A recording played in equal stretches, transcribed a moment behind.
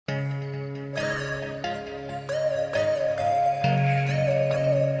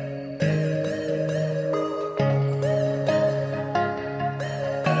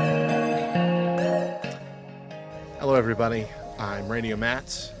everybody. I'm Radio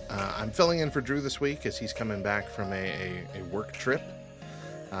Matt. I'm filling in for Drew this week as he's coming back from a work trip.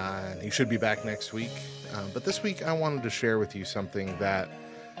 He should be back next week. But this week I wanted to share with you something that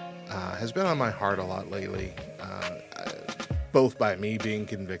has been on my heart a lot lately, both by me being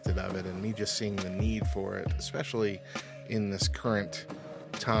convicted of it and me just seeing the need for it, especially in this current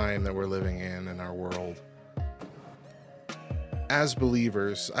time that we're living in our world. As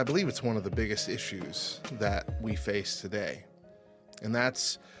believers, I believe it's one of the biggest issues that we face today, and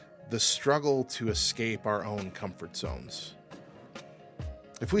that's the struggle to escape our own comfort zones.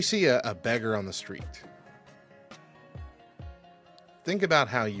 If we see a beggar on the street, think about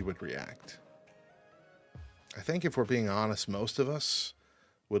how you would react. I think if we're being honest, most of us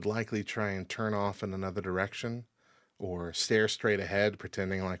would likely try and turn off in another direction or stare straight ahead,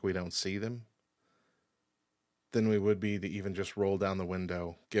 pretending like we don't see them, than we would be to even just roll down the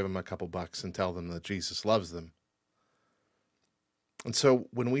window, give them a couple bucks, and tell them that Jesus loves them. And so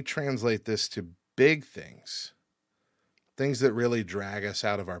when we translate this to big things, things that really drag us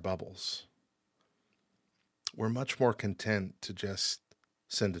out of our bubbles, we're much more content to just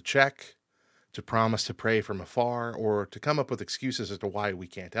send a check, to promise to pray from afar, or to come up with excuses as to why we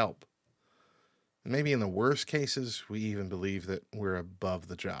can't help. And maybe in the worst cases, we even believe that we're above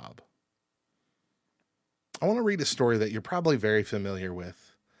the job. I want to read a story that you're probably very familiar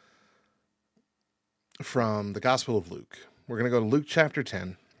with from the Gospel of Luke. We're going to go to Luke chapter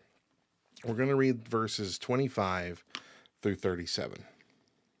 10. We're going to read verses 25 through 37.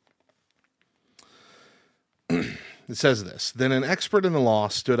 It says this: Then an expert in the law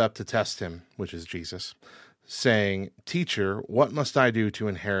stood up to test him, which is Jesus, saying, "Teacher, what must I do to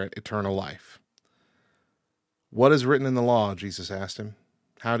inherit eternal life?" "What is written in the law?" Jesus asked him.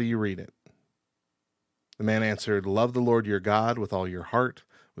 "How do you read it?" The man answered, "Love the Lord your God with all your heart,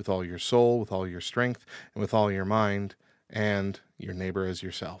 with all your soul, with all your strength, and with all your mind, and your neighbor as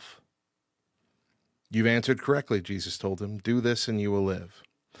yourself." "You've answered correctly," Jesus told him. "Do this and you will live."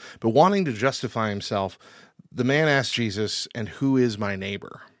 But wanting to justify himself, the man asked Jesus, "And who is my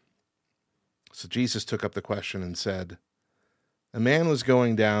neighbor?" So Jesus took up the question and said, "A man was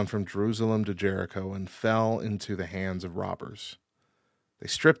going down from Jerusalem to Jericho and fell into the hands of robbers. They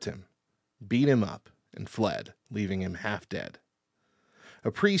stripped him, beat him up, and fled, leaving him half dead.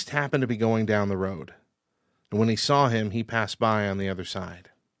 A priest happened to be going down the road, and when he saw him, he passed by on the other side.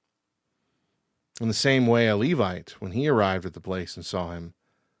 In the same way, a Levite, when he arrived at the place and saw him,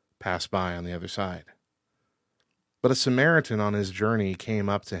 passed by on the other side. But a Samaritan on his journey came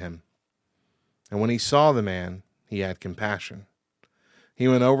up to him, and when he saw the man, he had compassion. He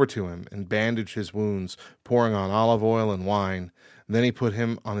went over to him and bandaged his wounds, pouring on olive oil and wine. Then he put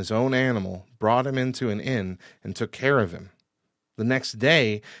him on his own animal, brought him into an inn, and took care of him. The next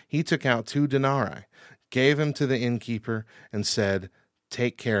day he took out 2 denarii, gave him to the innkeeper, and said,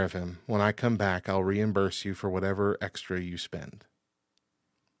 'Take care of him. When I come back, I'll reimburse you for whatever extra you spend.'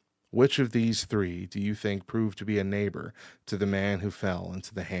 Which of these 3 do you think proved to be a neighbor to the man who fell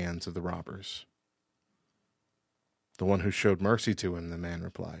into the hands of the robbers?" "The one who showed mercy to him," the man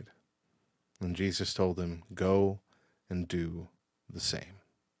replied. And Jesus told him, "Go and do the same."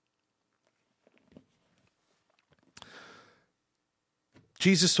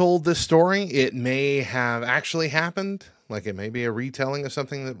 Jesus told this story. It may have actually happened, like it may be a retelling of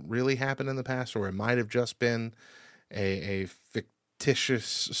something that really happened in the past, or it might have just been a fictitious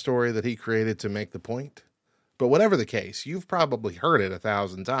story that he created to make the point. But whatever the case, you've probably heard it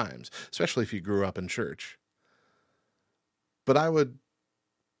 1,000 times, especially if you grew up in church. But I would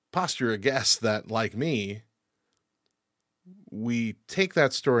posture a guess that, like me, we take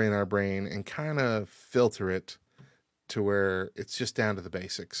that story in our brain and kind of filter it to where it's just down to the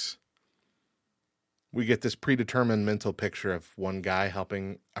basics. We get this predetermined mental picture of one guy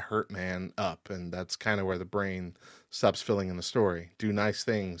helping a hurt man up, and that's kind of where the brain stops filling in the story. Do nice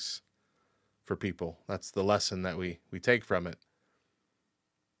things for people. That's the lesson that we take from it.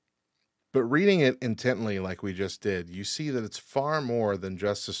 But reading it intently like we just did, you see that it's far more than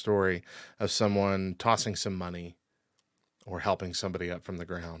just a story of someone tossing some money or helping somebody up from the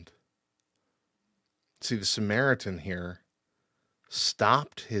ground. See, the Samaritan here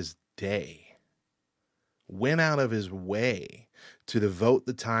stopped his day, went out of his way to devote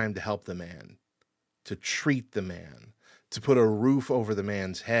the time to help the man, to treat the man, to put a roof over the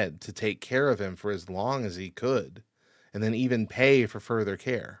man's head, to take care of him for as long as he could, and then even pay for further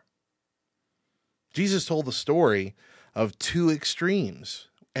care. Jesus told the story of 2 extremes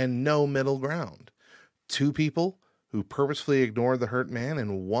and no middle ground. 2 people who purposefully ignored the hurt man,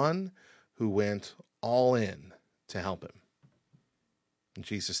 and 1 who went all in to help him. And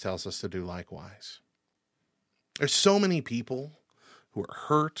Jesus tells us to do likewise. There's so many people who are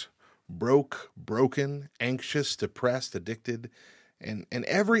hurt, broken, anxious, depressed, addicted, and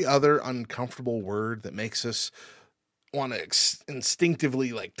every other uncomfortable word that makes us want to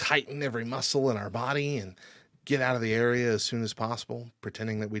instinctively like tighten every muscle in our body and get out of the area as soon as possible,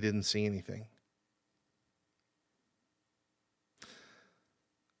 pretending that we didn't see anything.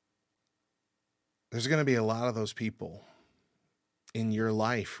 There's going to be a lot of those people in your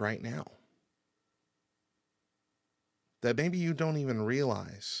life right now that maybe you don't even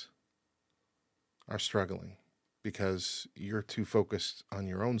realize are struggling because you're too focused on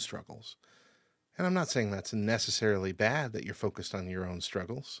your own struggles. And I'm not saying that's necessarily bad that you're focused on your own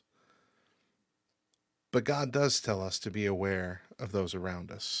struggles, but God does tell us to be aware of those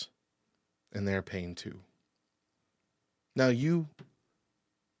around us and their pain too. Now, you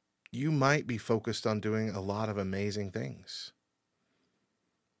might be focused on doing a lot of amazing things.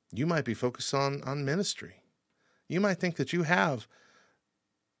 You might be focused on ministry. You might think that you have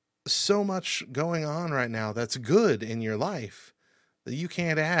so much going on right now that's good in your life that you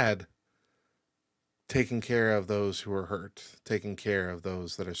can't add taking care of those who are hurt, taking care of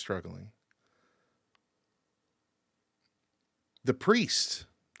those that are struggling. The priest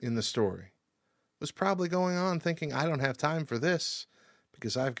in the story was probably going on thinking, I don't have time for this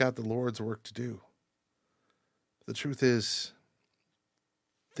because I've got the Lord's work to do. The truth is,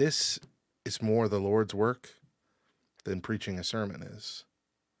 this is more the Lord's work than preaching a sermon is.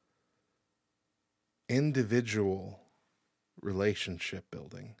 Individual relationship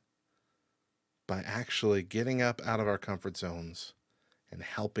building by actually getting up out of our comfort zones and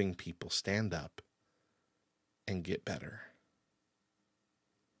helping people stand up and get better.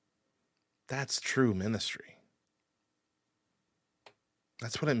 That's true ministry.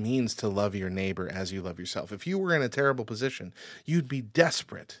 That's what it means to love your neighbor as you love yourself. If you were in a terrible position, you'd be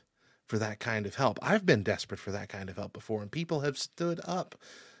desperate for that kind of help. I've been desperate for that kind of help before, and people have stood up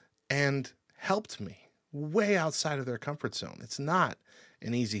and helped me way outside of their comfort zone. It's not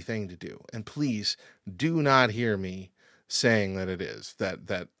an easy thing to do. And please do not hear me saying that it is, that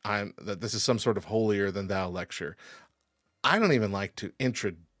this is some sort of holier than thou lecture. I don't even like to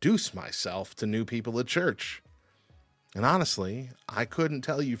introduce myself to new people at church. And honestly, I couldn't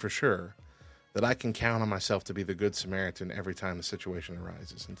tell you for sure that I can count on myself to be the good Samaritan every time the situation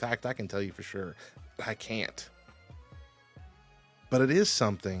arises. In fact, I can tell you for sure that I can't. But it is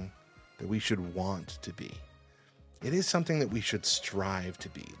something that we should want to be. It is something that we should strive to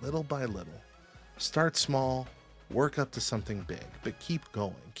be, little by little. Start small, work up to something big, but keep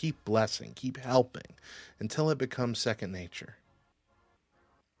going, keep blessing, keep helping until it becomes second nature.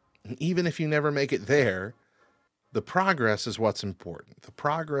 And even if you never make it there, the progress is what's important. The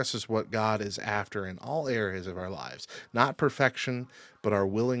progress is what God is after in all areas of our lives. Not perfection, but our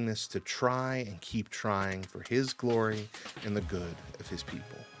willingness to try and keep trying for His glory and the good of His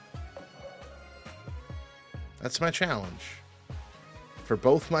people. That's my challenge for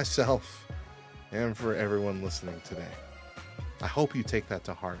both myself and for everyone listening today. I hope you take that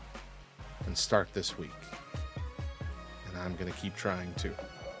to heart and start this week. And I'm going to keep trying too.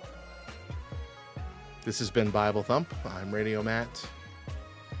 This has been Bible Thump. I'm Radio Matt,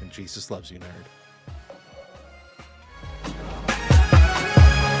 and Jesus loves you, nerd.